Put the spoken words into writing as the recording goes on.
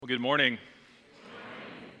Good morning.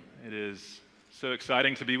 It is so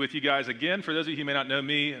exciting to be with you guys again. For those of you who may not know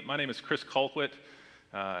me, my name is Chris Colquitt.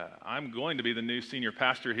 I'm going to be the new senior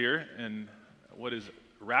pastor here in what is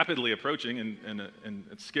rapidly approaching, and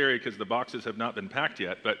it's scary because the boxes have not been packed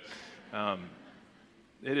yet, but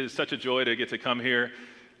it is such a joy to get to come here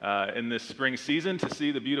in this spring season to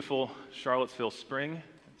see the beautiful Charlottesville spring.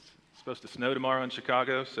 It's supposed to snow tomorrow in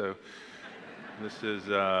Chicago, so this is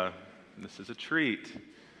a treat.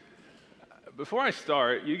 Before I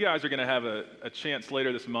start, you guys are going to have a chance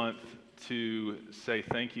later this month to say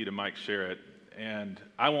thank you to Mike Sherritt, and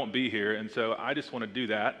I won't be here, and so I just want to do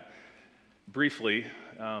that briefly,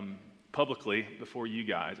 publicly, before you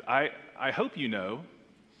guys. I hope you know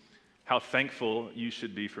how thankful you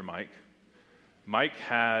should be for Mike. Mike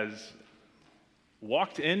has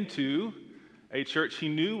walked into a church he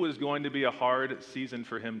knew was going to be a hard season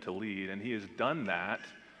for him to lead, and he has done that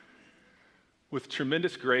with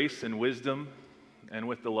tremendous grace and wisdom and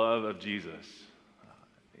with the love of Jesus.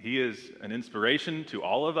 He is an inspiration to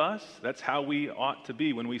all of us. That's how we ought to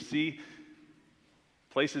be. When we see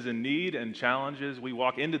places in need and challenges, we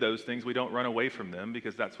walk into those things. We don't run away from them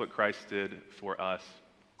because that's what Christ did for us.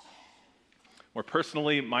 More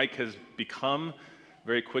personally, Mike has become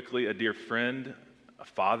very quickly a dear friend, a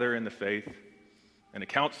father in the faith, and a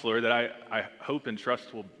counselor that I hope and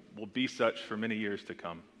trust will be such for many years to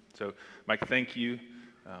come. So, Mike, thank you.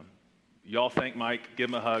 Y'all thank Mike. Give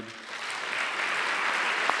him a hug.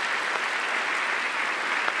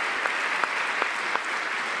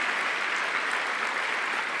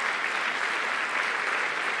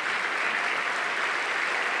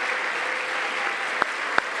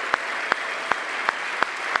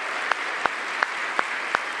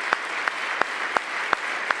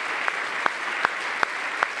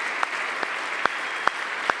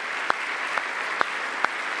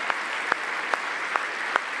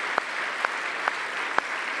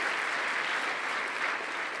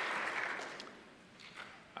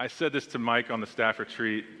 I said this to Mike on the staff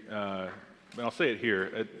retreat, but I'll say it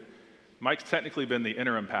here. Mike's technically been the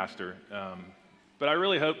interim pastor, but I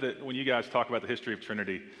really hope that when you guys talk about the history of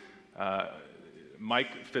Trinity,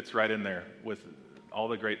 Mike fits right in there with all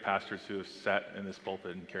the great pastors who have sat in this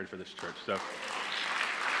pulpit and cared for this church. So,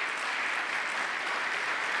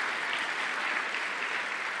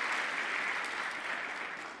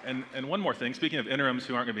 and one more thing, speaking of interims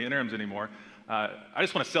who aren't going to be interims anymore, I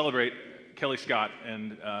just want to celebrate Kelly Scott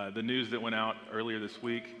and the news that went out earlier this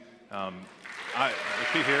week. Is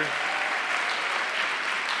he here?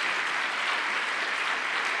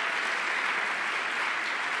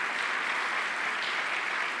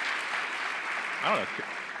 I don't know.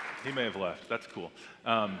 He may have left. That's cool.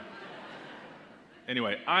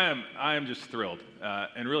 Anyway, I am just thrilled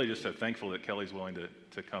and really just so thankful that Kelly's willing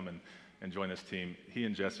to come and join this team. He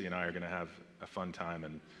and Jesse and I are going to have a fun time,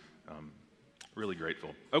 and really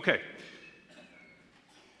grateful. Okay.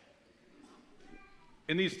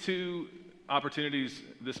 In these two opportunities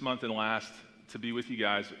this month and last to be with you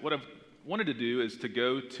guys, what I've wanted to do is to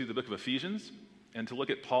go to the book of Ephesians and to look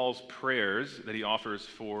at Paul's prayers that he offers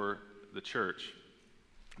for the church.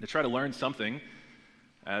 To try to learn something,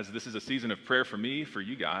 as this is a season of prayer for me, for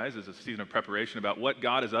you guys, as a season of preparation about what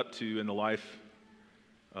God is up to in the life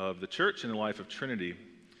of the church and the life of Trinity.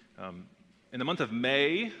 In the month of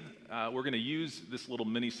May, we're going to use this little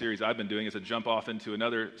mini-series I've been doing as a jump off into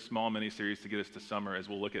another small mini-series to get us to summer as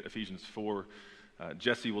we'll look at Ephesians 4.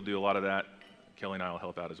 Jesse will do a lot of that. Kelly and I will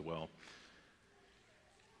help out as well.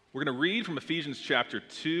 We're going to read from Ephesians chapter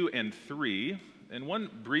 2 and 3. And one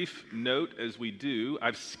brief note as we do,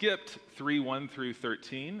 I've skipped 3:1 through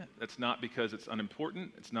 13. That's not because it's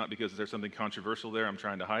unimportant. It's not because there's something controversial there I'm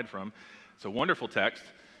trying to hide from. It's a wonderful text.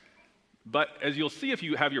 But as you'll see if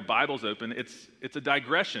you have your Bibles open, it's a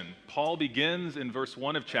digression. Paul begins in verse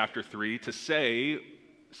 1 of chapter 3 to say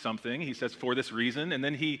something. He says, for this reason, and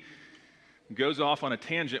then he goes off on a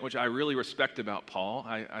tangent, which I really respect about Paul.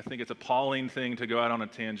 I think it's a Pauline thing to go out on a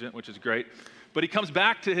tangent, which is great. But he comes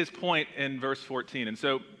back to his point in verse 14. And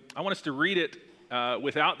so I want us to read it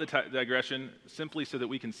without the digression, simply so that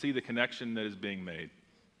we can see the connection that is being made.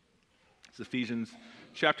 It's Ephesians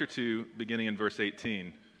chapter 2, beginning in verse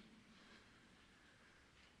 18.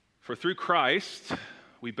 For through Christ,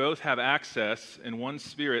 we both have access in one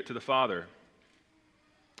Spirit to the Father.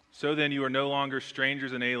 So then you are no longer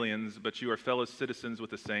strangers and aliens, but you are fellow citizens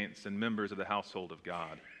with the saints and members of the household of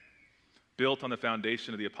God, built on the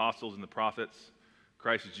foundation of the apostles and the prophets,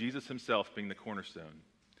 Christ Jesus himself being the cornerstone,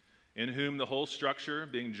 in whom the whole structure,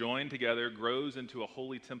 being joined together, grows into a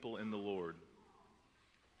holy temple in the Lord.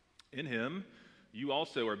 In him, you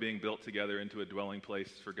also are being built together into a dwelling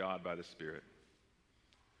place for God by the Spirit.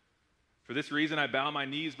 For this reason I bow my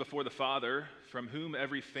knees before the Father, from whom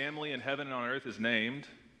every family in heaven and on earth is named,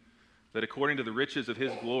 that according to the riches of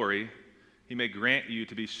his glory, he may grant you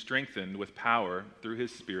to be strengthened with power through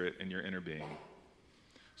his Spirit in your inner being,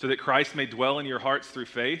 so that Christ may dwell in your hearts through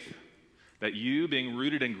faith, that you, being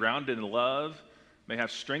rooted and grounded in love, may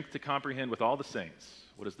have strength to comprehend with all the saints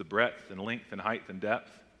what is the breadth and length and height and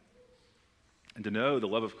depth, and to know the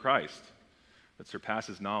love of Christ that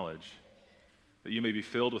surpasses knowledge, that you may be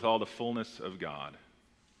filled with all the fullness of God.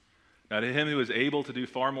 Now to him who is able to do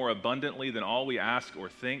far more abundantly than all we ask or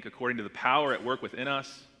think, according to the power at work within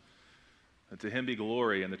us, and to him be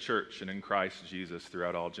glory in the church and in Christ Jesus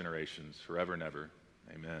throughout all generations, forever and ever.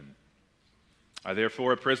 Amen. I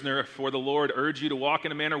therefore, a prisoner for the Lord, urge you to walk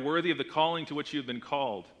in a manner worthy of the calling to which you have been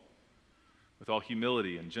called, with all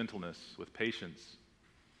humility and gentleness, with patience,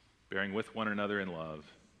 bearing with one another in love,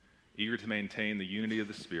 eager to maintain the unity of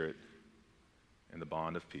the Spirit in the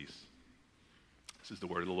bond of peace. This is the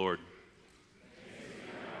word of the Lord.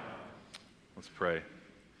 Let's pray.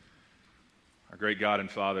 Our great God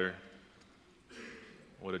and Father,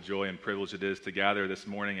 what a joy and privilege it is to gather this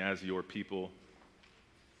morning as your people.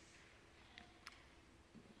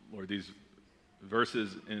 Lord, these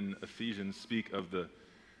verses in Ephesians speak of the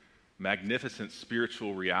magnificent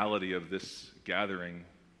spiritual reality of this gathering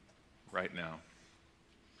right now.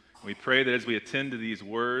 We pray that as we attend to these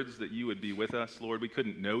words, that you would be with us. Lord, we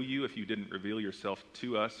couldn't know you if you didn't reveal yourself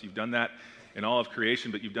to us. You've done that in all of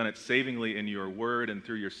creation, but you've done it savingly in your word and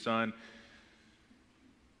through your Son.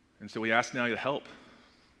 And so we ask now your help.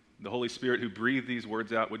 The Holy Spirit who breathed these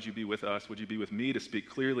words out, would you be with us? Would you be with me to speak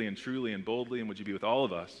clearly and truly and boldly? And would you be with all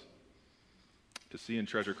of us to see and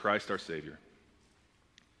treasure Christ our Savior?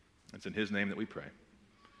 It's in his name that we pray.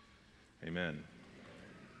 Amen.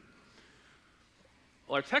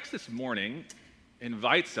 Well, our text this morning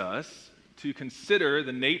invites us to consider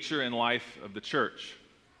the nature and life of the church,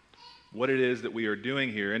 what it is that we are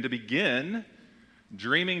doing here, and to begin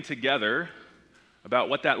dreaming together about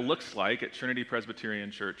what that looks like at Trinity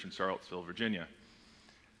Presbyterian Church in Charlottesville, Virginia.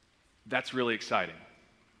 That's really exciting.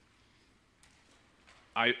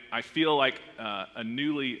 I feel like a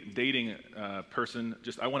newly dating person.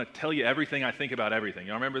 I want to tell you everything I think about everything.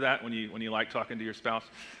 Y'all remember that when you like talking to your spouse?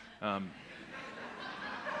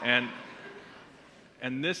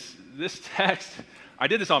 And this text, I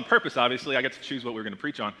did this on purpose, obviously. I get to choose what we're going to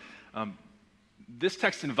preach on. This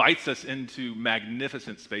text invites us into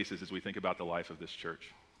magnificent spaces as we think about the life of this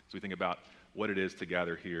church, as we think about what it is to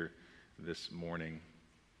gather here this morning.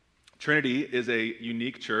 Trinity is a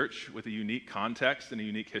unique church with a unique context and a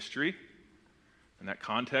unique history. And that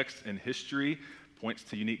context and history points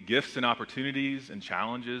to unique gifts and opportunities and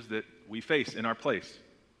challenges that we face in our place.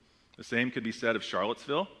 The same could be said of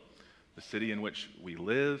Charlottesville, the city in which we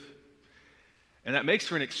live. And that makes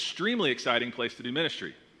for an extremely exciting place to do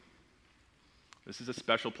ministry. This is a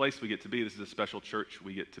special place we get to be. This is a special church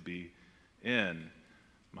we get to be in.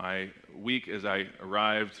 My week as I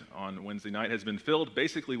arrived on Wednesday night has been filled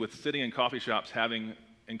basically with sitting in coffee shops having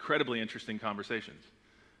incredibly interesting conversations.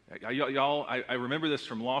 Y'all, I remember this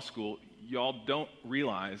from law school. Y'all don't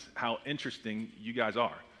realize how interesting you guys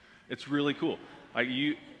are. It's really cool. I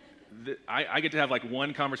get to have like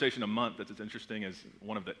one conversation a month that's as interesting as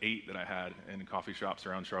one of the 8 that I had in coffee shops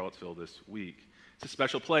around Charlottesville this week. It's a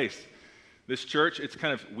special place. This church, it's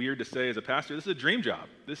kind of weird to say as a pastor, this is a dream job.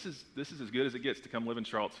 This is as good as it gets to come live in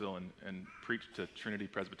Charlottesville and preach to Trinity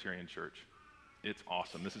Presbyterian Church. It's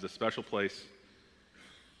awesome. This is a special place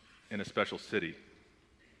in a special city.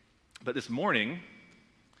 But this morning,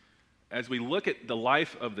 as we look at the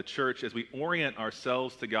life of the church, as we orient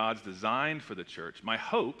ourselves to God's design for the church, my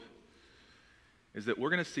hope is that we're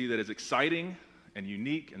going to see that as exciting and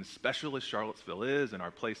unique and special as Charlottesville is and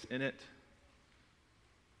our place in it,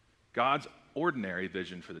 God's ordinary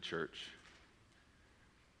vision for the church,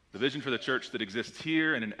 the vision for the church that exists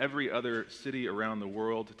here and in every other city around the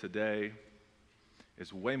world today,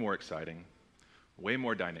 is way more exciting, way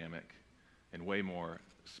more dynamic, and way more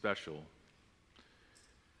special.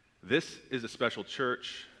 This is a special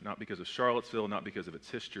church, not because of Charlottesville, not because of its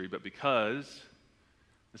history, but because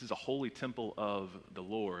this is a holy temple of the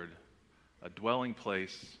Lord, a dwelling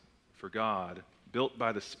place for God, built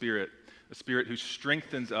by the Spirit, a Spirit who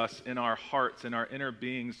strengthens us in our hearts, in our inner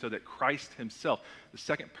beings, so that Christ himself, the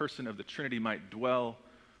second person of the Trinity, might dwell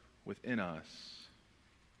within us.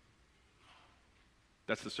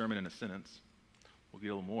 That's the sermon in a sentence. We'll get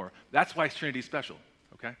a little more. That's why Trinity is special,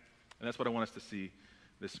 okay? And that's what I want us to see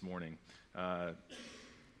this morning.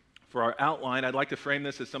 For our outline, I'd like to frame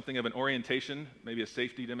this as something of an orientation, maybe a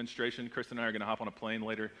safety demonstration. Chris and I are going to hop on a plane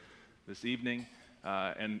later this evening,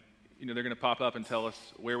 and they're going to pop up and tell us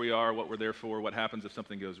where we are, what we're there for, what happens if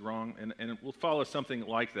something goes wrong. And we'll follow something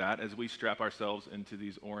like that as we strap ourselves into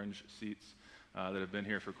these orange seats that have been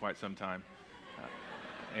here for quite some time.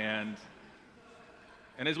 And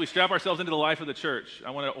as we strap ourselves into the life of the church,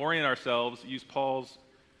 I want to orient ourselves, use Paul's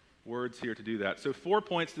words here to do that. So 4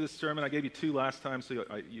 points to this sermon. I gave you 2 last time, so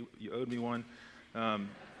you owed me one.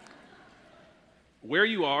 Where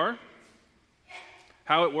you are,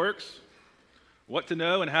 how it works, what to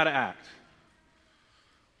know, and how to act.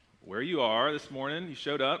 Where you are this morning, you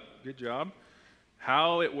showed up, good job.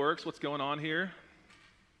 How it works, what's going on here,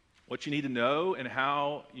 what you need to know, and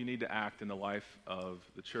how you need to act in the life of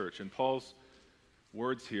the church. And Paul's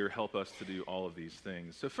words here help us to do all of these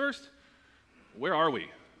things. So first, where are we?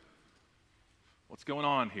 What's going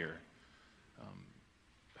on here?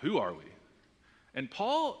 Who are we? And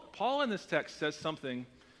Paul in this text says something.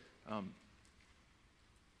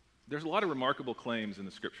 There's a lot of remarkable claims in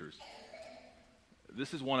the scriptures.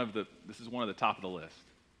 This is one of the top of the list.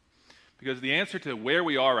 Because the answer to where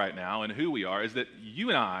we are right now and who we are is that you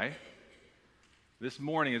and I, this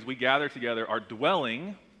morning as we gather together, are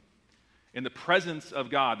dwelling in the presence of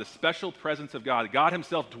God, the special presence of God. God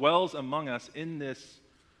himself dwells among us in this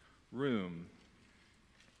room.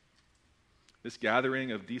 This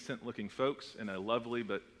gathering of decent-looking folks in a lovely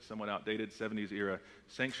but somewhat outdated 70s-era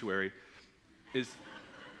sanctuary is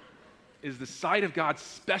the site of God's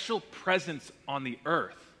special presence on the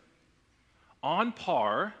earth, on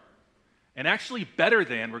par, and actually better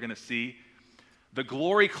than, we're going to see, the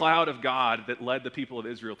glory cloud of God that led the people of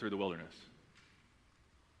Israel through the wilderness.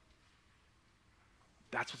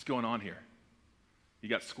 That's what's going on here. You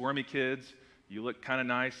got squirmy kids, you look kind of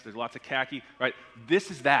nice, there's lots of khaki, right?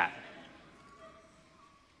 This is that.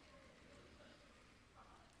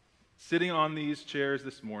 Sitting on these chairs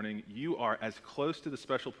this morning, you are as close to the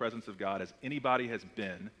special presence of God as anybody has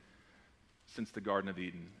been since the Garden of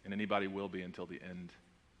Eden, and anybody will be until the end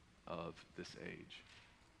of this age.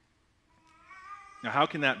 Now, how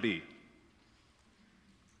can that be?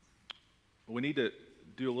 Well, we need to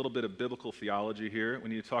do a little bit of biblical theology here. We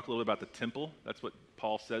need to talk a little bit about the temple. That's what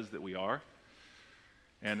Paul says that we are.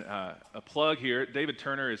 And a plug here, David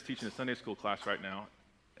Turner is teaching a Sunday school class right now.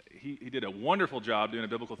 He did a wonderful job doing a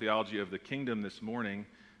biblical theology of the kingdom this morning.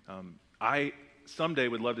 I someday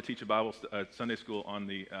would love to teach a Sunday school on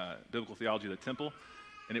the biblical theology of the temple,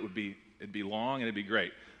 and it'd be long and it'd be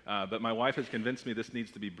great. But my wife has convinced me this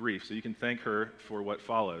needs to be brief, so you can thank her for what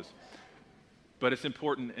follows. But it's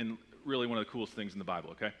important and really one of the coolest things in the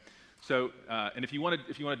Bible. Okay, so and if you want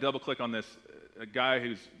to double click on this, a guy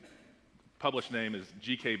whose published name is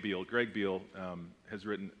G.K. Beale, Greg Beale, has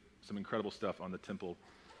written some incredible stuff on the temple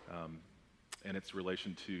and its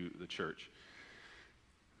relation to the church.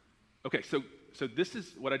 Okay, so this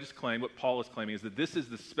is what I just claimed, what Paul is claiming, is that this is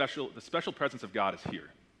the special presence of God is here.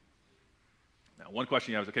 Now, one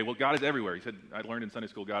question you have is, okay, well, God is everywhere. He said, I learned in Sunday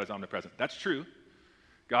school, God is omnipresent. That's true.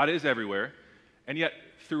 God is everywhere. And yet,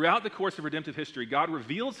 throughout the course of redemptive history, God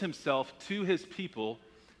reveals himself to his people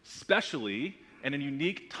specially and in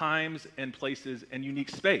unique times and places and unique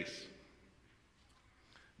space.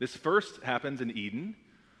 This first happens in Eden,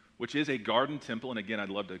 which is a garden temple. And again, I'd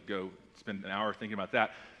love to go spend an hour thinking about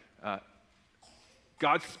that.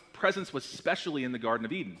 God's presence was specially in the Garden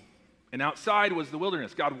of Eden. And outside was the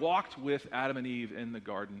wilderness. God walked with Adam and Eve in the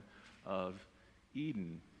Garden of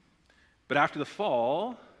Eden. But after the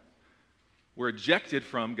fall, we're ejected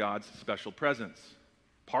from God's special presence,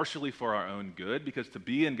 partially for our own good, because to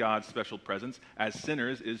be in God's special presence as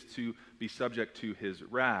sinners is to be subject to his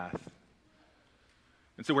wrath.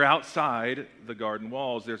 And so we're outside the garden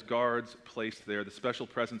walls. There's guards placed there. The special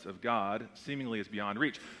presence of God seemingly is beyond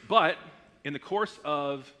reach. But in the course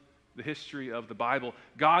of the history of the Bible,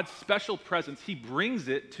 God's special presence, he brings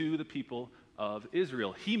it to the people of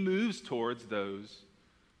Israel. He moves towards those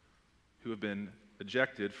who have been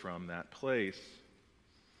ejected from that place.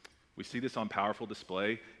 We see this on powerful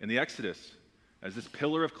display in the Exodus, as this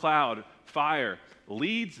pillar of cloud, fire,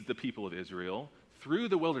 leads the people of Israel through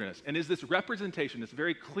the wilderness, and is this representation, this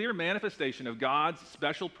very clear manifestation of God's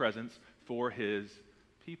special presence for his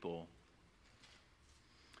people.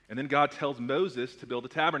 And then God tells Moses to build a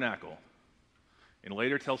tabernacle, and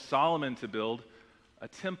later tells Solomon to build a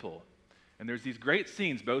temple. And there's these great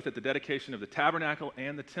scenes, both at the dedication of the tabernacle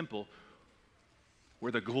and the temple,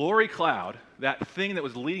 where the glory cloud, that thing that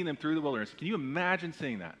was leading them through the wilderness, can you imagine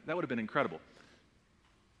seeing that? That would have been incredible.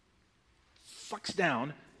 Sucks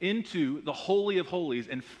down into the Holy of Holies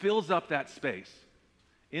and fills up that space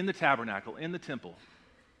in the tabernacle, in the temple.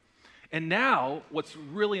 And now, what's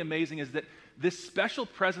really amazing is that this special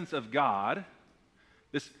presence of God,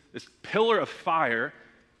 this pillar of fire,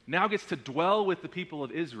 now gets to dwell with the people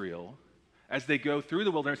of Israel as they go through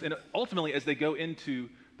the wilderness and ultimately as they go into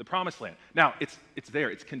the promised land. Now, it's there.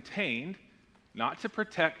 It's contained not to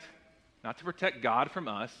protect God from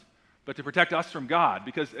us, but to protect us from God.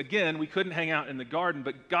 Because, again, we couldn't hang out in the garden,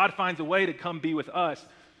 but God finds a way to come be with us.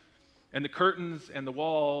 And the curtains and the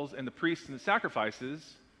walls and the priests and the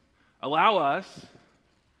sacrifices allow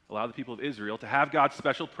the people of Israel to have God's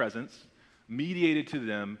special presence mediated to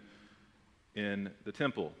them in the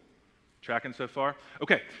temple. Tracking so far?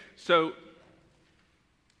 Okay, so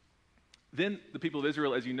then the people of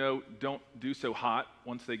Israel, as you know, don't do so hot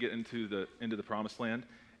once they get into the promised land.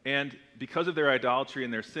 And because of their idolatry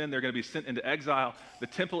and their sin, they're going to be sent into exile. The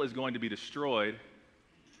temple is going to be destroyed.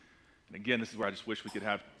 And again, this is where I just wish we could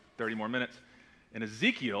have 30 more minutes. And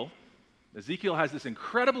Ezekiel has this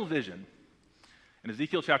incredible vision. In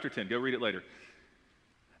Ezekiel chapter 10, go read it later.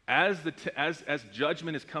 As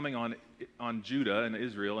judgment is coming on Judah and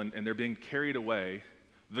Israel, and they're being carried away,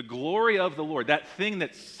 the glory of the Lord, that thing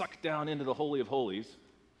that sucked down into the Holy of Holies,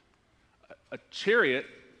 a chariot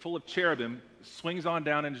full of cherubim swings on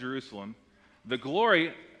down in Jerusalem. The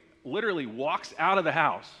glory literally walks out of the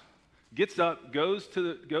house, gets up, goes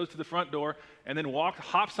to the front door, and then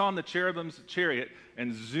hops on the cherubim's chariot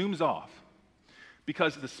and zooms off,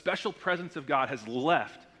 because the special presence of God has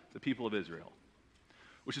left the people of Israel,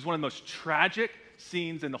 which is one of the most tragic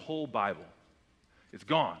scenes in the whole Bible. It's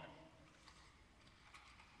gone.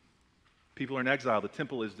 People are in exile. The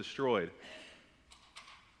temple is destroyed.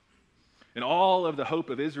 And all of the hope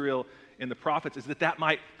of Israel in the prophets is that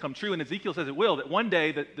might come true, and Ezekiel says it will, that one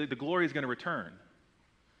day the glory is going to return.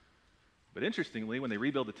 But interestingly, when they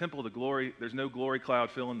rebuild the temple, there's no glory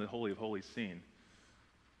cloud filling the Holy of Holies scene.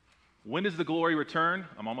 When does the glory return?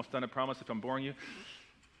 I'm almost done, I promise, if I'm boring you.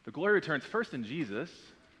 The glory returns first in Jesus,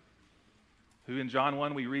 who in John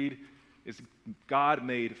 1 we read is God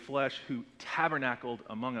made flesh, who tabernacled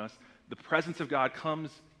among us. The presence of God comes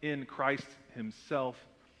in Christ himself.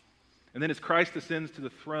 And then as Christ ascends to the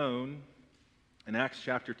throne in Acts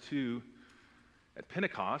chapter 2 at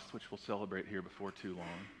Pentecost, which we'll celebrate here before too long.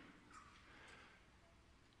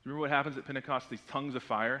 Remember what happens at Pentecost? These tongues of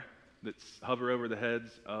fire that hover over the heads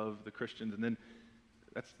of the Christians, and then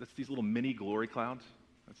that's these little mini glory clouds.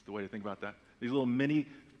 That's the way to think about that. These little mini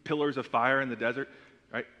pillars of fire in the desert,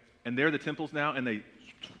 right? And they're the temples now, and they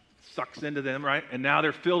sucks into them, right? And now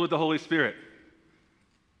they're filled with the Holy Spirit.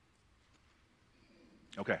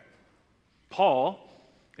 Okay. Paul,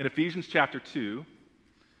 in Ephesians chapter 2,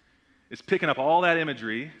 is picking up all that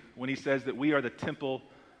imagery when he says that we are the temple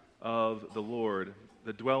of the Lord,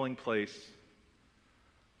 the dwelling place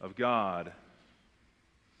of God.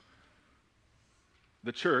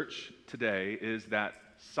 The church today is that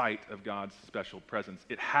site of God's special presence.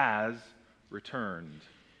 It has returned.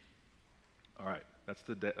 All right,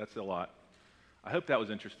 that's a lot. I hope that was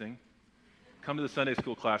interesting. Come to the Sunday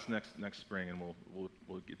school class next spring, and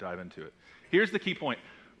we'll dive into it. Here's the key point.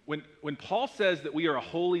 When Paul says that we are a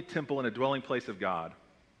holy temple and a dwelling place of God,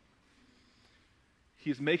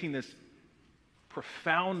 he's making this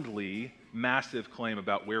profoundly massive claim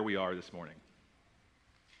about where we are this morning.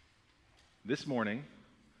 This morning,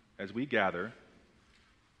 as we gather,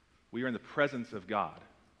 we are in the presence of God.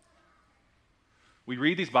 We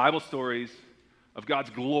read these Bible stories of God's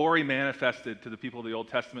glory manifested to the people of the Old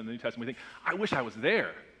Testament and the New Testament. We think, I wish I was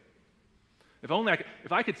there.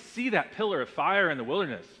 If I could see that pillar of fire in the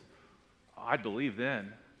wilderness, I'd believe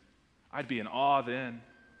then. I'd be in awe then.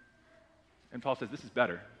 And Paul says, this is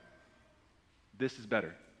better. This is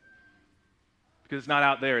better. Because it's not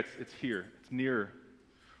out there, it's here, it's nearer.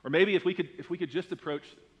 Or maybe if we could just approach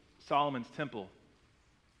Solomon's temple.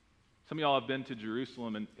 Some of y'all have been to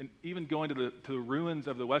Jerusalem, and even going to the ruins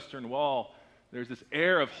of the Western Wall, there's this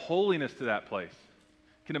air of holiness to that place.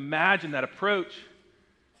 You can imagine that approach.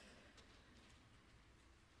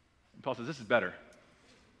 And Paul says, this is better.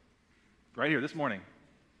 Right here, this morning,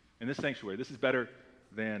 in this sanctuary, this is better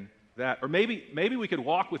than that. Or maybe we could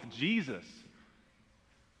walk with Jesus.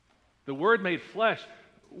 The Word made flesh.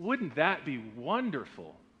 Wouldn't that be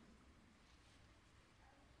wonderful?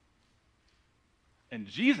 And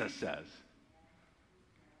Jesus says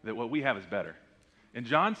that what we have is better. In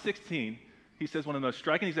John 16, he says one of the most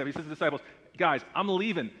striking things ever. He says to the disciples, guys, I'm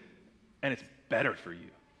leaving, and it's better for you.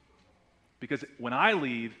 Because when I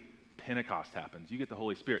leave, Pentecost happens. You get the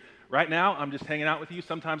Holy Spirit. Right now, I'm just hanging out with you.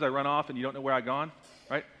 Sometimes I run off and you don't know where I've gone,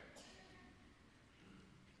 right?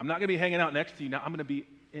 I'm not going to be hanging out next to you now. I'm going to be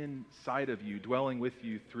inside of you, dwelling with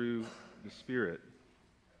you through the Spirit.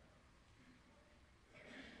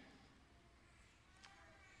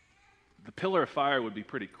 The pillar of fire would be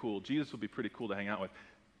pretty cool. Jesus would be pretty cool to hang out with.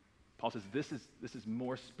 Paul says this is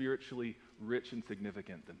more spiritually rich and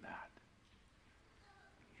significant than that.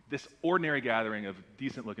 This ordinary gathering of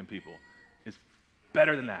decent-looking people is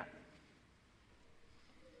better than that.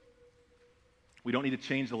 We don't need to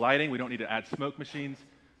change the lighting. We don't need to add smoke machines.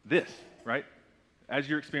 This, right? As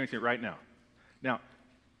you're experiencing it right now. Now,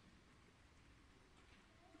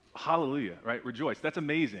 hallelujah, right? Rejoice. That's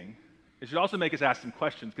amazing. It should also make us ask some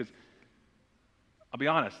questions because I'll be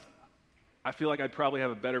honest, I feel like I'd probably have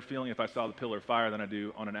a better feeling if I saw the pillar of fire than I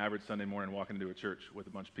do on an average Sunday morning walking into a church with a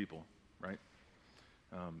bunch of people, right?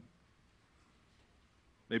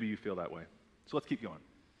 Maybe you feel that way. So let's keep going.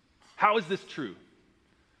 How is this true?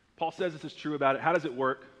 Paul says this is true about it. How does it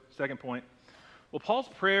work? Second point. Well, Paul's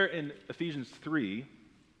prayer in Ephesians 3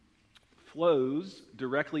 flows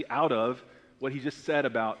directly out of what he just said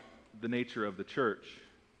about the nature of the church.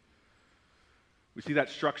 We see that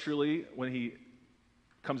structurally when he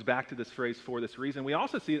comes back to this phrase, for this reason. We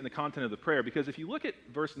also see it in the content of the prayer, because if you look at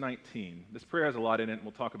verse 19, this prayer has a lot in it, and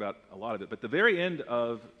we'll talk about a lot of it, but the very end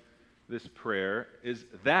of this prayer is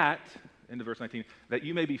that, into verse 19, that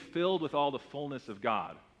you may be filled with all the fullness of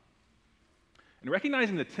God. And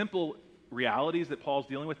recognizing the temple realities that Paul's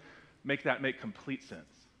dealing with make complete sense.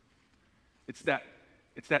 It's that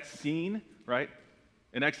scene, right?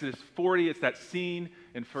 In Exodus 40, it's that scene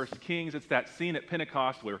in 1 Kings, it's that scene at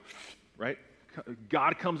Pentecost where, right,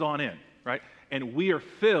 God comes on in, right? And we are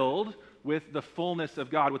filled with the fullness of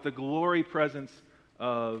God, with the glory presence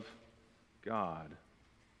of God.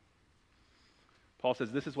 Paul says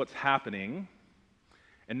this is what's happening.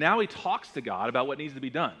 And now he talks to God about what needs to be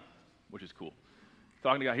done, which is cool.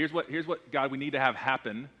 Talking to God, here's what God we need to have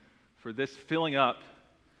happen for this filling up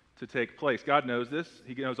to take place. God knows this.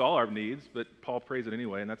 He knows all our needs, but Paul prays it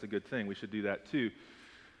anyway, and that's a good thing. We should do that too.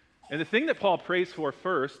 And the thing that Paul prays for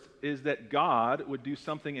first is that God would do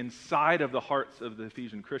something inside of the hearts of the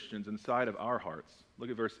Ephesian Christians, inside of our hearts. Look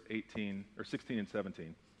at verse 16 and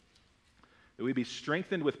 17. That we be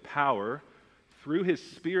strengthened with power through his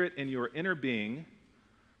Spirit in your inner being,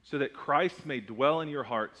 so that Christ may dwell in your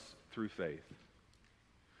hearts through faith.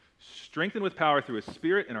 Strengthened with power through his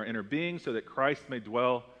Spirit in our inner being, so that Christ may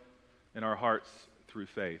dwell in our hearts through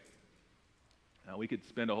faith. Now, we could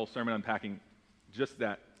spend a whole sermon unpacking just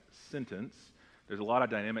that sentence. There's a lot of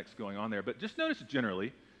dynamics going on there, but just notice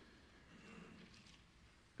generally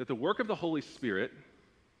that the work of the Holy Spirit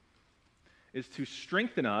is to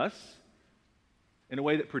strengthen us in a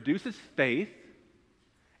way that produces faith,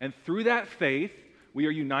 and through that faith, we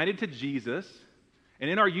are united to Jesus, and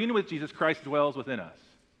in our union with Jesus, Christ dwells within us.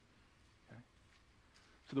 Okay?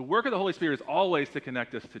 So the work of the Holy Spirit is always to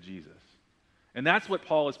connect us to Jesus. And that's what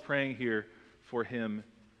Paul is praying here for him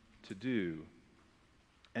to do.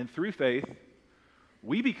 And through faith,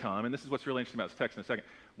 we become, and this is what's really interesting about this text in a second,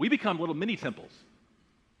 we become little mini temples.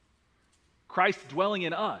 Christ dwelling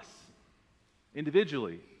in us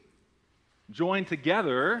individually, joined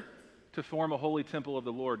together to form a holy temple of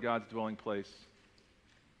the Lord, God's dwelling place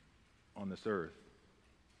on this earth.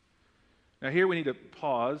 Now here we need to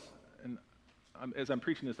pause, and as I'm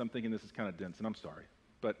preaching this, I'm thinking this is kind of dense, and I'm sorry,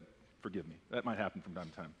 but forgive me. That might happen from time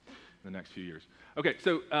to time in the next few years. Okay,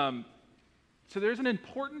 so there's an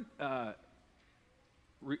important. There's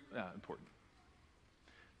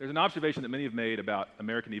an observation that many have made about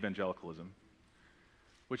American evangelicalism,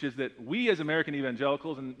 which is that we as American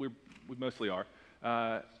evangelicals, and we mostly are,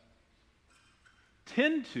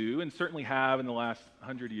 tend to, and certainly have in the last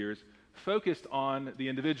 100 years, focused on the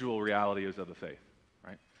individual realities of the faith,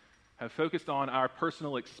 right? Have focused on our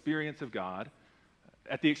personal experience of God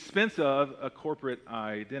at the expense of a corporate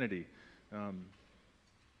identity.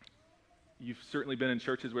 You've certainly been in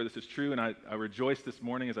churches where this is true, and I rejoiced this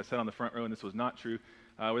morning as I sat on the front row and this was not true,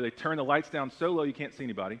 where they turn the lights down so low you can't see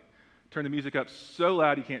anybody, turn the music up so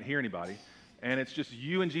loud you can't hear anybody, and it's just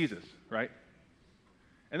you and Jesus, right?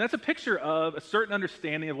 And that's a picture of a certain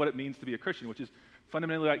understanding of what it means to be a Christian, which is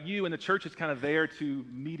fundamentally about you, and the church is kind of there to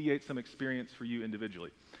mediate some experience for you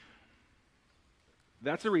individually.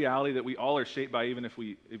 That's a reality that we all are shaped by, even if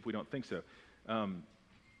we don't think so. Now,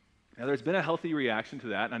 there's been a healthy reaction to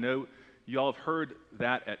that, and I know you all have heard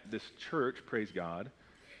that at this church, praise God,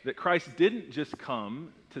 that Christ didn't just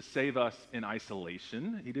come to save us in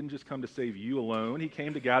isolation. He didn't just come to save you alone. He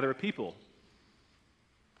came to gather a people.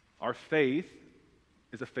 Our faith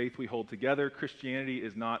is a faith we hold together. Christianity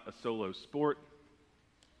is not a solo sport.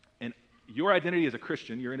 And your identity as a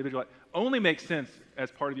Christian, your individual, only makes sense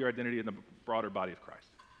as part of your identity in the broader body of Christ.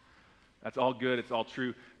 That's all good. It's all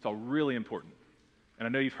true. It's all really important. And I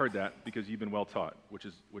know you've heard that because you've been well taught, which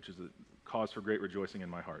is a cause for great rejoicing in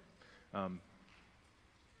my heart. And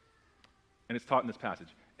it's taught in this passage.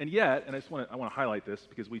 And yet, and I want to highlight this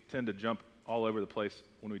because we tend to jump all over the place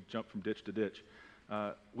when we jump from ditch to ditch,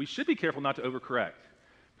 we should be careful not to overcorrect.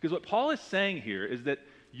 Because what Paul is saying here is that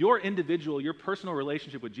your individual, your personal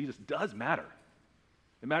relationship with Jesus does matter.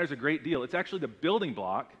 It matters a great deal. It's actually the building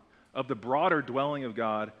block of the broader dwelling of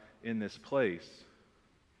God in this place.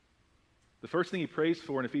 The first thing he prays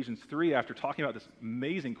for in Ephesians 3, after talking about this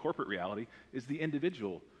amazing corporate reality, is the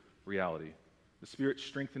individual reality. The Spirit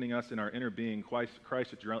strengthening us in our inner being,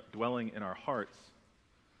 Christ dwelling in our hearts.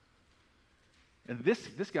 And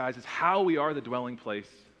this, guys, is how we are the dwelling place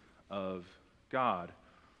of God.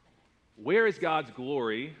 Where is God's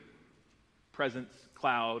glory, presence,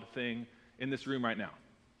 cloud thing in this room right now?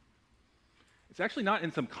 It's actually not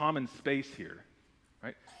in some common space here,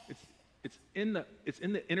 right? It's in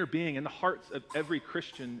the inner being, in the hearts of every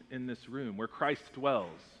Christian in this room, where Christ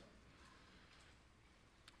dwells.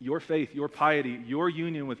 Your faith, your piety, your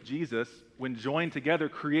union with Jesus, when joined together,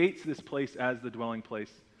 creates this place as the dwelling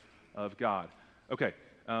place of God. Okay,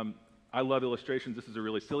 I love illustrations. This is a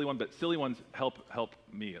really silly one, but silly ones help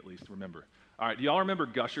me at least remember. All right, do y'all remember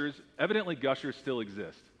gushers? Evidently, gushers still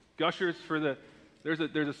exist. Gushers there's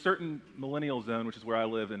a certain millennial zone, which is where I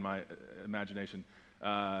live in my imagination,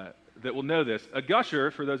 that will know this. A gusher,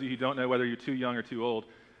 for those of you who don't know whether you're too young or too old,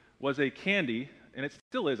 was a candy, and it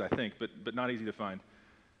still is, I think, but not easy to find.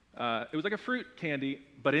 It was like a fruit candy,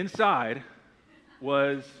 but inside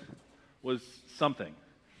was something,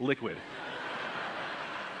 liquid.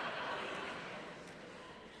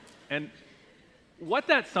 And what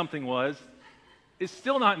that something was is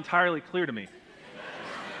still not entirely clear to me.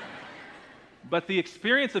 But the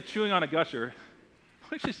experience of chewing on a gusher,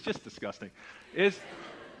 which is just disgusting, is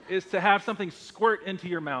to have something squirt into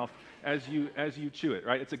your mouth as you chew it,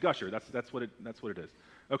 right? It's a gusher. That's what it is.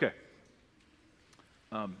 Okay.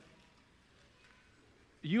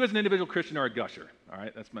 You as an individual Christian are a gusher, all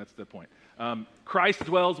right? That's the point. Christ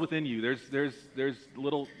dwells within you. There's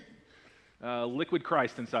little liquid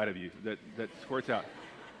Christ inside of you that squirts out.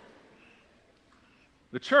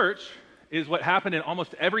 The church is what happened in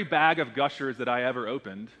almost every bag of gushers that I ever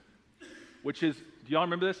opened, which is, do y'all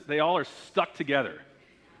remember this? They all are stuck together.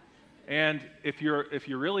 And if you're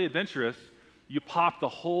really adventurous, you pop the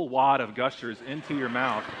whole wad of gushers into your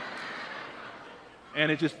mouth,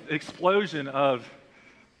 and it's just an explosion of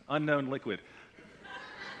unknown liquid.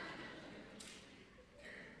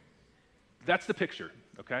 That's the picture,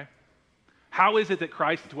 okay? How is it that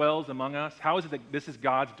Christ dwells among us? How is it that this is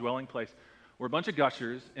God's dwelling place? We're a bunch of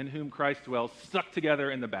gushers in whom Christ dwells, stuck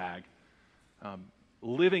together in the bag,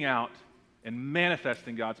 living out and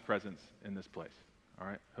manifesting God's presence in this place. All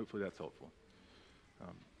right? Hopefully that's helpful.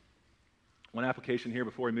 One application here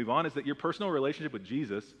before we move on is that your personal relationship with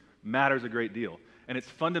Jesus matters a great deal, and it's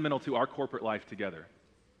fundamental to our corporate life together.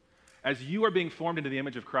 As you are being formed into the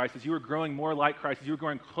image of Christ, as you are growing more like Christ, as you are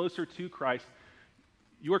growing closer to Christ,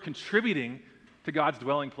 you are contributing to God's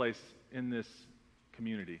dwelling place in this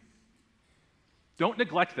community. Don't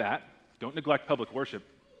neglect that. Don't neglect public worship,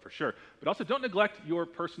 for sure. But also don't neglect your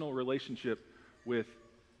personal relationship with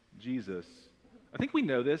Jesus. I think we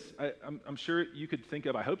know this. I'm sure you could think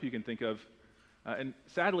of, I hope you can think of, and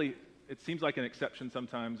sadly, it seems like an exception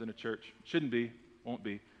sometimes in a church. Shouldn't be, won't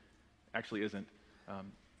be, actually isn't.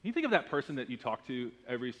 You think of that person that you talk to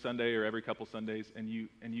every Sunday or every couple Sundays, and you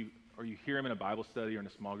hear him in a Bible study or in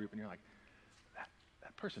a small group, and you're like,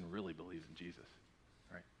 that person really believes in Jesus,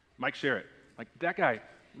 right? Mike Sherritt, like that guy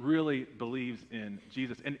really believes in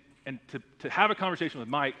Jesus, and to have a conversation with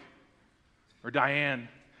Mike or Diane,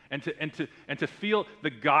 and to feel the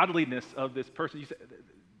godliness of this person, you say,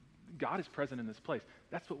 God is present in this place.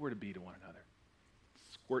 That's what we're to be to one another,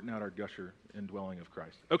 squirting out our gusher indwelling of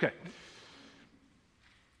Christ. Okay.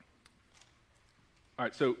 All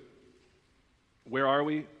right, so where are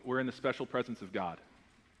we? We're in the special presence of God.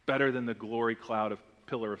 Better than the glory cloud of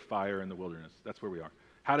pillar of fire in the wilderness. That's where we are.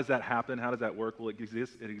 How does that happen? How does that work? Well, it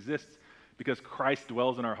exists because Christ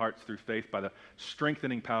dwells in our hearts through faith by the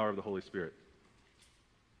strengthening power of the Holy Spirit.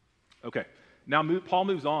 Okay, now Paul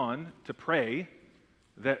moves on to pray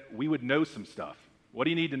that we would know some stuff. What do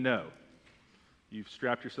you need to know? You've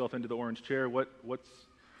strapped yourself into the orange chair.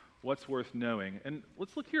 What's worth knowing? And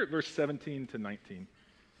let's look here at verse 17 to 19.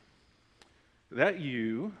 That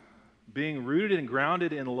you, being rooted and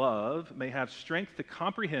grounded in love, may have strength to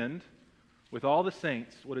comprehend with all the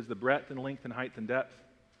saints what is the breadth and length and height and depth,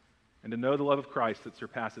 and to know the love of Christ that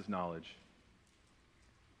surpasses knowledge.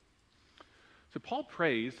 So Paul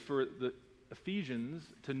prays for the Ephesians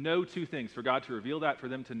to know two things, for God to reveal that, for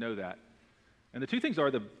them to know that. And the two things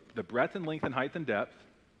are the breadth and length and height and depth,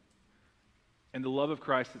 and the love of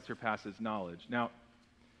Christ that surpasses knowledge. Now,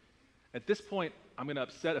 at this point, I'm going to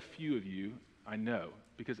upset a few of you, I know,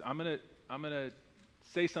 because I'm going to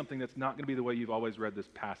say something that's not going to be the way you've always read this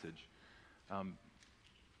passage.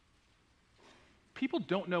 People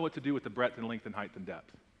don't know what to do with the breadth and length and height and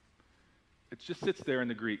depth. It just sits there in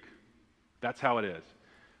the Greek. That's how it is.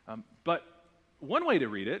 But one way to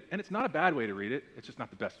read it, and it's not a bad way to read it, it's just not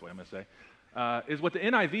the best way, I'm going to say, is what the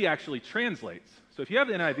NIV actually translates. So if you have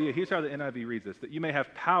the NIV, here's how the NIV reads this: that you may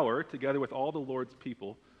have power, together with all the Lord's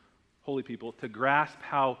people, holy people, to grasp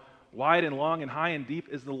how wide and long and high and deep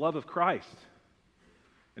is the love of Christ,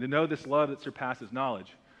 and to know this love that surpasses knowledge.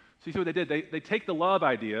 So you see what they did? They take the love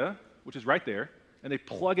idea, which is right there, and they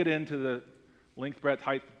plug it into the length, breadth,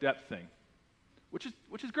 height, depth thing, which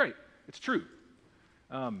is great. It's true.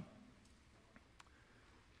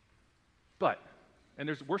 And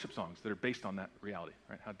there's worship songs that are based on that reality,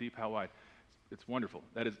 right? How deep, how wide. It's wonderful.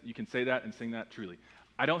 That is, you can say that and sing that truly.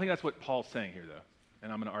 I don't think that's what Paul's saying here, though,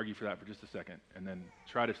 and I'm going to argue for that for just a second, and then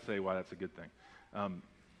try to say why that's a good thing.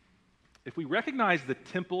 If we recognize the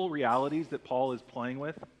temple realities that Paul is playing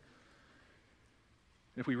with,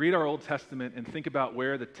 if we read our Old Testament and think about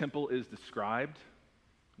where the temple is described,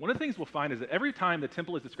 one of the things we'll find is that every time the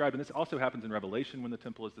temple is described, and this also happens in Revelation when the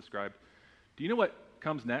temple is described, do you know what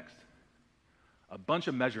comes next? A bunch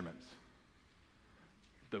of measurements.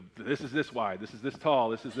 This is this wide, this is this tall,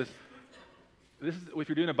 this is this. This is, if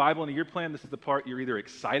you're doing a Bible in a year plan, this is the part you're either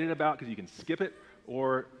excited about because you can skip it,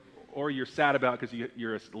 or you're sad about because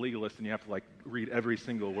you're a legalist and you have to like read every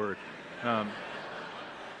single word.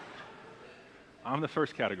 I'm the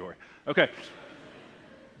first category. Okay.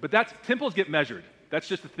 But temples get measured. That's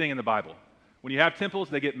just a thing in the Bible. When you have temples,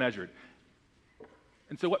 they get measured.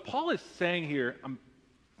 And so what Paul is saying here, I'm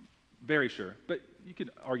very sure, but you could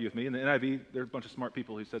argue with me. In the NIV, there's a bunch of smart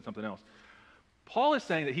people who said something else. Paul is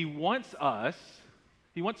saying that he wants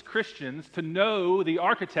Christians to know the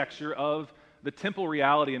architecture of the temple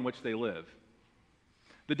reality in which they live.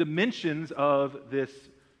 The dimensions of this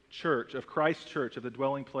church, of Christ's church, of the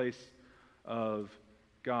dwelling place of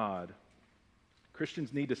God.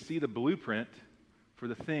 Christians need to see the blueprint for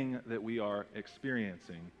the thing that we are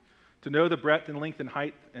experiencing. To know the breadth and length and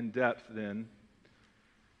height and depth, then,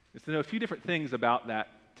 is to know a few different things about that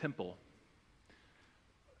temple.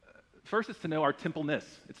 First, it's to know our templeness.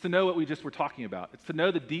 It's to know what we just were talking about. It's to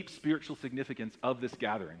know the deep spiritual significance of this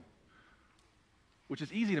gathering, which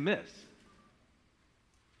is easy to miss.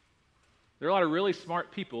 There are a lot of really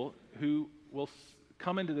smart people who will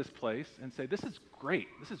come into this place and say, this is great,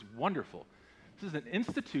 this is wonderful. This is an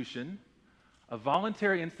institution, a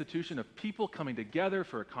voluntary institution of people coming together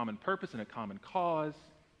for a common purpose and a common cause.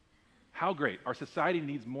 How great. Our society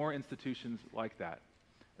needs more institutions like that.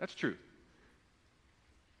 That's true.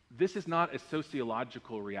 This is not a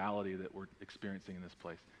sociological reality that we're experiencing in this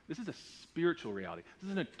place. This is a spiritual reality.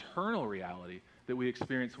 This is an eternal reality that we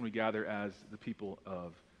experience when we gather as the people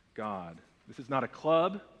of God. This is not a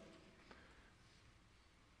club.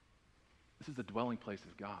 This is the dwelling place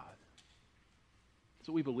of God. That's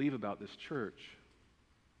what we believe about this church.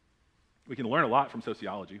 We can learn a lot from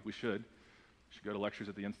sociology. We should. We should go to lectures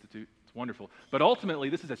at the Institute. It's wonderful. But ultimately,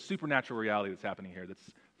 this is a supernatural reality that's happening here that's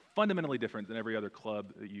fundamentally different than every other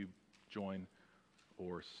club that you join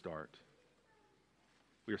or start.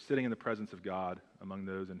 We are sitting in the presence of God among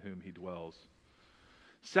those in whom he dwells.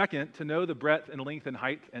 Second, to know the breadth and length and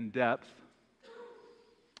height and depth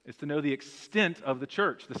is to know the extent of the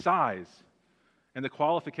church, the size, and the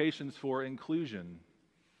qualifications for inclusion.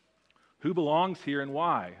 Who belongs here and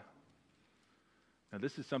why? Now,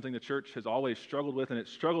 this is something the church has always struggled with, and it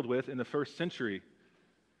struggled with in the first century.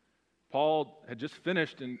 Paul had just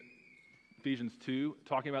finished in Ephesians 2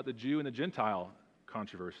 talking about the Jew and the Gentile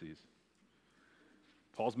controversies.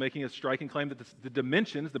 Paul's making a striking claim that the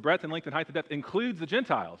dimensions, the breadth and length and height and depth, includes the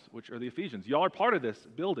Gentiles, which are the Ephesians. Y'all are part of this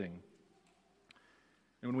building.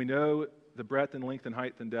 And when we know the breadth and length and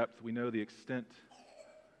height and depth, we know the extent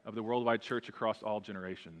of the worldwide church across all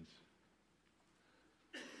generations.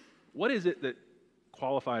 What is it that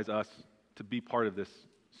qualifies us to be part of this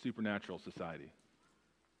supernatural society?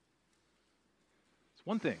 It's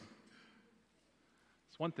one thing.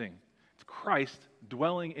 It's one thing. It's Christ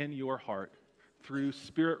dwelling in your heart through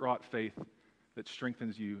Spirit-wrought faith that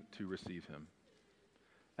strengthens you to receive him.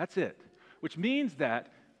 That's it. Which means that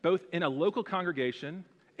both in a local congregation,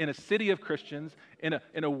 in a city of Christians,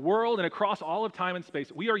 in a world and across all of time and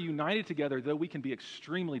space, we are united together, though we can be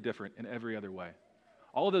extremely different in every other way.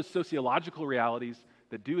 All of those sociological realities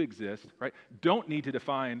that do exist, right, don't need to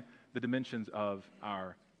define the dimensions of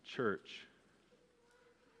our church.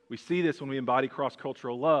 We see this when we embody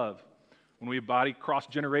cross-cultural love, when we embody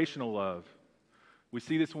cross-generational love. We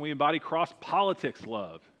see this when we embody cross-politics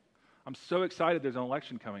love. I'm so excited there's an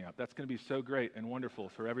election coming up. That's going to be so great and wonderful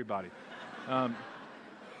for everybody.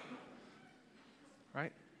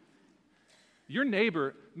 Right? Your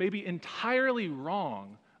neighbor may be entirely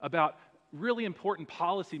wrong about really important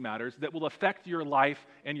policy matters that will affect your life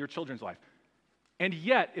and your children's life. And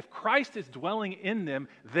yet, if Christ is dwelling in them,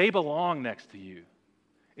 they belong next to you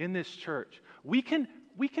in this church. We can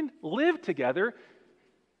live together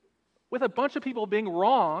with a bunch of people being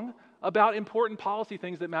wrong about important policy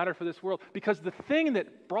things that matter for this world, because the thing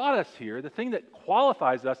that brought us here, the thing that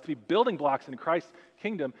qualifies us to be building blocks in Christ's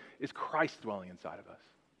kingdom, is Christ dwelling inside of us.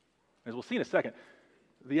 As we'll see in a second,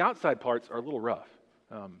 the outside parts are a little rough,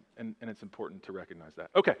 and it's important to recognize that.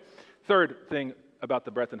 Okay, third thing about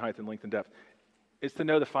the breadth and height and length and depth is to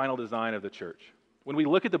know the final design of the church. When we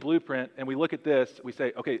look at the blueprint and we look at this, we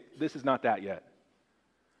say, okay, this is not that yet.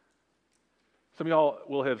 Some of y'all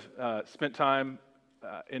will have spent time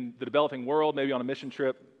in the developing world, maybe on a mission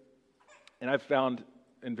trip, and I've found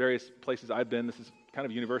in various places I've been, this is kind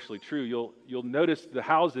of universally true, you'll notice the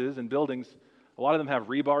houses and buildings, a lot of them have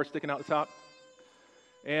rebar sticking out the top.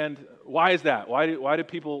 And why is that? Why do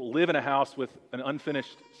people live in a house with an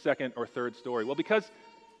unfinished second or third story? Well, because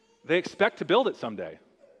they expect to build it someday.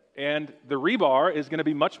 And the rebar is going to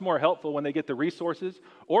be much more helpful when they get the resources,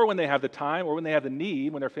 or when they have the time, or when they have the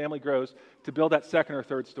need, when their family grows, to build that second or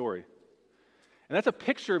third story. And that's a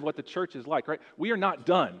picture of what the church is like, right? We are not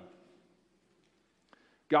done.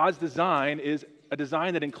 God's design is a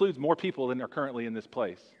design that includes more people than are currently in this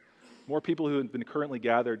place. More people who have been currently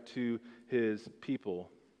gathered to his people.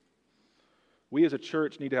 We as a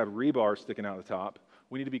church need to have rebar sticking out the top.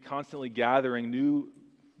 We need to be constantly gathering new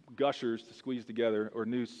gushers to squeeze together, or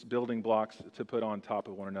new building blocks to put on top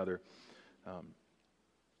of one another.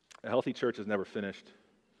 A healthy church is never finished.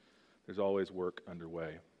 There's always work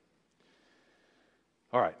underway.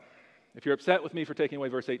 All right. If you're upset with me for taking away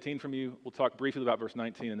verse 18 from you, we'll talk briefly about verse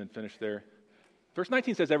 19 and then finish there. Verse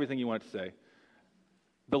 19 says everything you want it to say.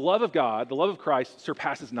 The love of God, the love of Christ,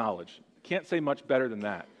 surpasses knowledge. Can't say much better than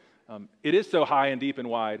that. It is so high and deep and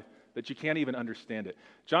wide that you can't even understand it.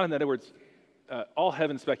 Jonathan Edwards, all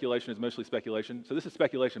heaven speculation is mostly speculation. So this is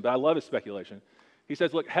speculation, but I love his speculation. He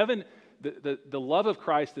says, look, heaven, the love of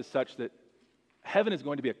Christ is such that heaven is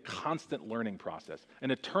going to be a constant learning process,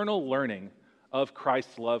 an eternal learning of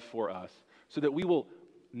Christ's love for us, so that we will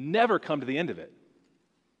never come to the end of it,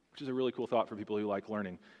 which is a really cool thought for people who like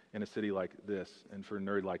learning in a city like this, and for a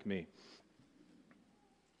nerd like me.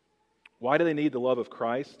 Why do they need the love of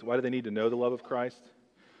Christ? Why do they need to know the love of Christ?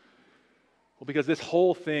 Well, because this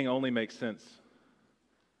whole thing only makes sense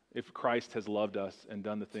if Christ has loved us and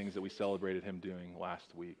done the things that we celebrated him doing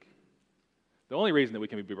last week. The only reason that we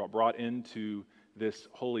can be brought into this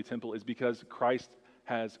holy temple is because Christ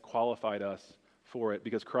has qualified us for it,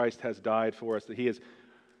 because Christ has died for us, that he has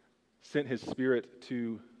sent his Spirit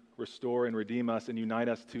to restore and redeem us and unite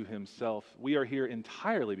us to himself. We are here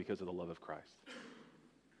entirely because of the love of Christ,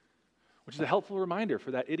 which is a helpful reminder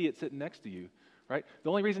for that idiot sitting next to you, right? The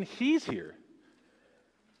only reason he's here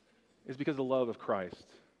is because of the love of Christ.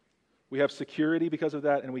 We have security because of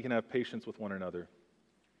that, and we can have patience with one another.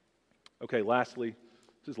 Okay, lastly,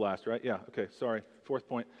 this is last, right? Yeah, okay, sorry. Fourth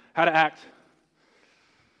point, how to act.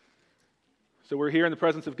 So we're here in the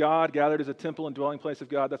presence of God, gathered as a temple and dwelling place of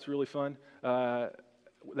God. That's really fun.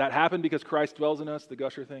 That happened because Christ dwells in us, the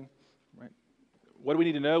gusher thing, right? What do we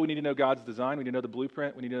need to know? We need to know God's design. We need to know the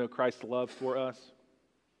blueprint. We need to know Christ's love for us.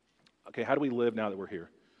 Okay, how do we live now that we're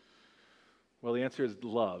here? Well, the answer is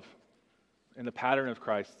love, and the pattern of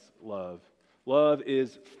Christ's love. Love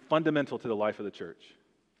is fundamental to the life of the church.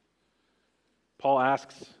 Paul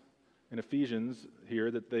asks in Ephesians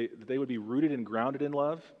here that they would be rooted and grounded in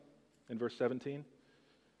love, in verse 17.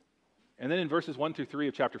 And then in verses 1 through 3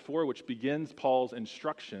 of chapter 4, which begins Paul's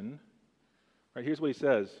instruction, right, here's what he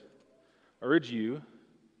says. I urge you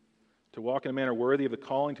to walk in a manner worthy of the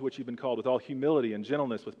calling to which you've been called, with all humility and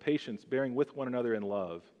gentleness, with patience, bearing with one another in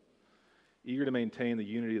love, eager to maintain the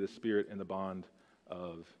unity of the Spirit and the bond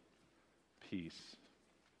of peace.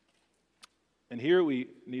 And here we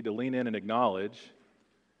need to lean in and acknowledge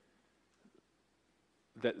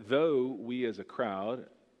that though we as a crowd,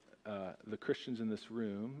 the Christians in this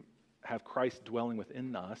room, have Christ dwelling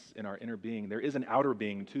within us in our inner being, there is an outer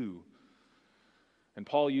being too. And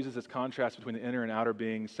Paul uses this contrast between the inner and outer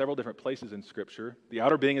being several different places in Scripture. The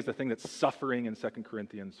outer being is the thing that's suffering in 2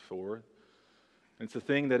 Corinthians 4. And it's the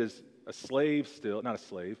thing that is a slave still, not a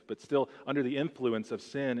slave, but still under the influence of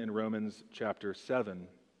sin in Romans chapter 7.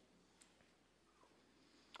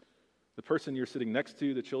 The person you're sitting next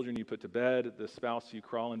to, the children you put to bed, the spouse you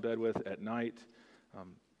crawl in bed with at night,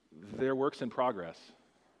 they're works in progress.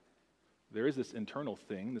 There is this internal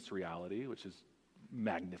thing, this reality, which is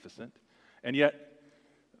magnificent. And yet,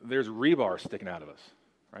 there's rebar sticking out of us,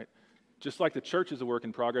 right? Just like the church is a work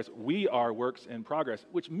in progress, we are works in progress,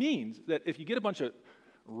 which means that if you get a bunch of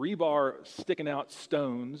rebar sticking out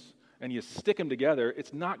stones and you stick them together,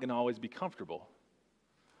 it's not going to always be comfortable.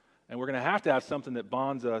 And we're going to have something that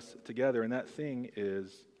bonds us together, and that thing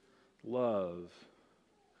is love.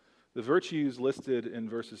 The virtues listed in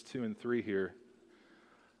verses 2 and 3 here,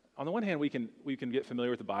 on the one hand, we can get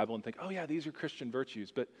familiar with the Bible and think, oh yeah, these are Christian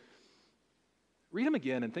virtues, but read them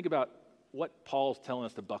again and think about what Paul's telling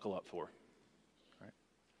us to buckle up for.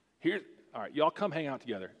 All right, y'all come hang out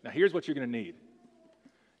together. Now here's what you're going to need.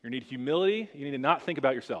 You're going to need humility. You need to not think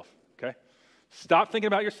about yourself, okay? Stop thinking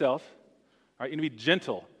about yourself. All right, you need to be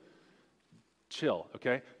gentle. Chill,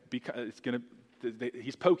 okay? Because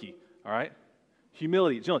he's pokey, all right?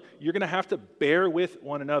 Humility, gentle. You're going to have to bear with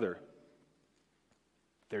one another.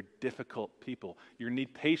 They're difficult people. You're going to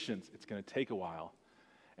need patience. It's going to take a while.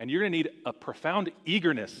 And you're going to need a profound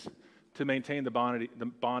eagerness to maintain the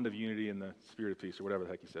bond of unity and the spirit of peace, or whatever the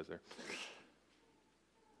heck he says there.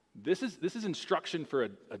 This is instruction for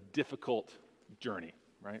a difficult journey,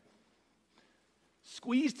 right?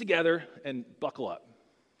 Squeeze together and buckle up.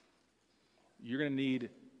 You're going to need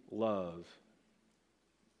love.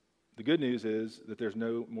 The good news is that there's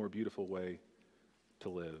no more beautiful way to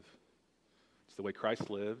live. It's the way Christ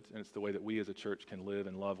lived, and it's the way that we as a church can live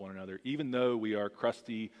and love one another, even though we are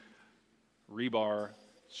crusty,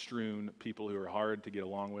 rebar-strewn people who are hard to get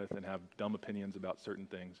along with and have dumb opinions about certain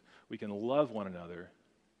things. We can love one another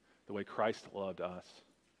the way Christ loved us.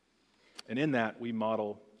 And in that, we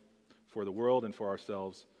model for the world and for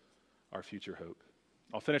ourselves our future hope.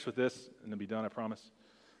 I'll finish with this and then be done, I promise.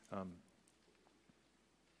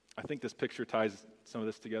 I think this picture ties some of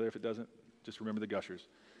this together. If it doesn't, just remember the gushers.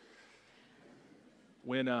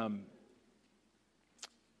 When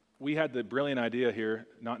we had the brilliant idea here,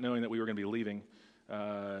 not knowing that we were going to be leaving,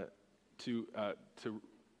 to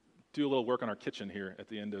do a little work on our kitchen here at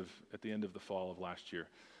the end of the fall of last year.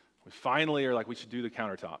 We finally are like, we should do the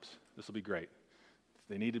countertops. This will be great.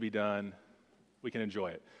 They need to be done. We can enjoy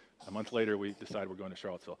it. A month later, we decide we're going to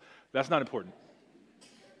Charlottesville. That's not important.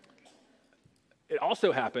 It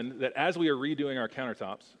also happened that as we were redoing our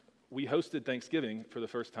countertops, we hosted Thanksgiving for the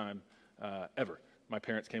first time ever. My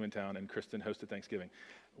parents came in town, and Kristen hosted Thanksgiving.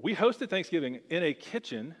 We hosted Thanksgiving in a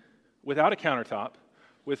kitchen without a countertop,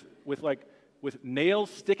 with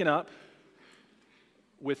nails sticking up,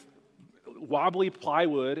 with wobbly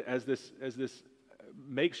plywood as this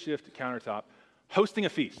makeshift countertop, hosting a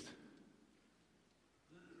feast.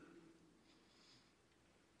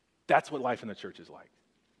 That's what life in the church is like.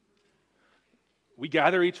 We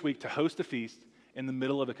gather each week to host a feast in the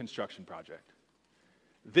middle of a construction project.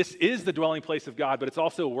 This is the dwelling place of God, but it's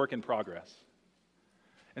also a work in progress.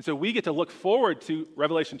 And so we get to look forward to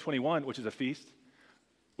Revelation 21, which is a feast,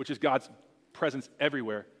 which is God's presence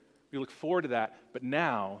everywhere. We look forward to that, but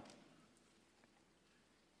now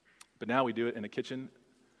we do it in a kitchen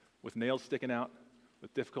with nails sticking out,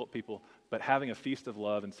 with difficult people, but having a feast of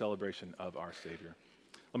love and celebration of our Savior.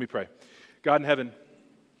 Let me pray. God in heaven,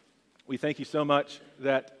 we thank you so much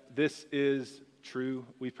that this is true.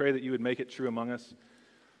 We pray that you would make it true among us.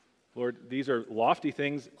 Lord, these are lofty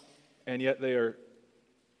things, and yet they are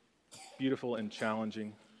beautiful and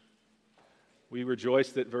challenging. We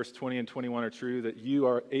rejoice that verse 20 and 21 are true, that you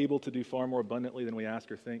are able to do far more abundantly than we ask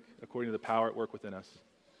or think, according to the power at work within us.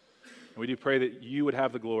 And we do pray that you would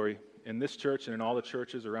have the glory in this church and in all the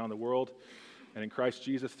churches around the world, and in Christ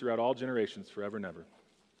Jesus throughout all generations, forever and ever.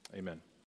 Amen.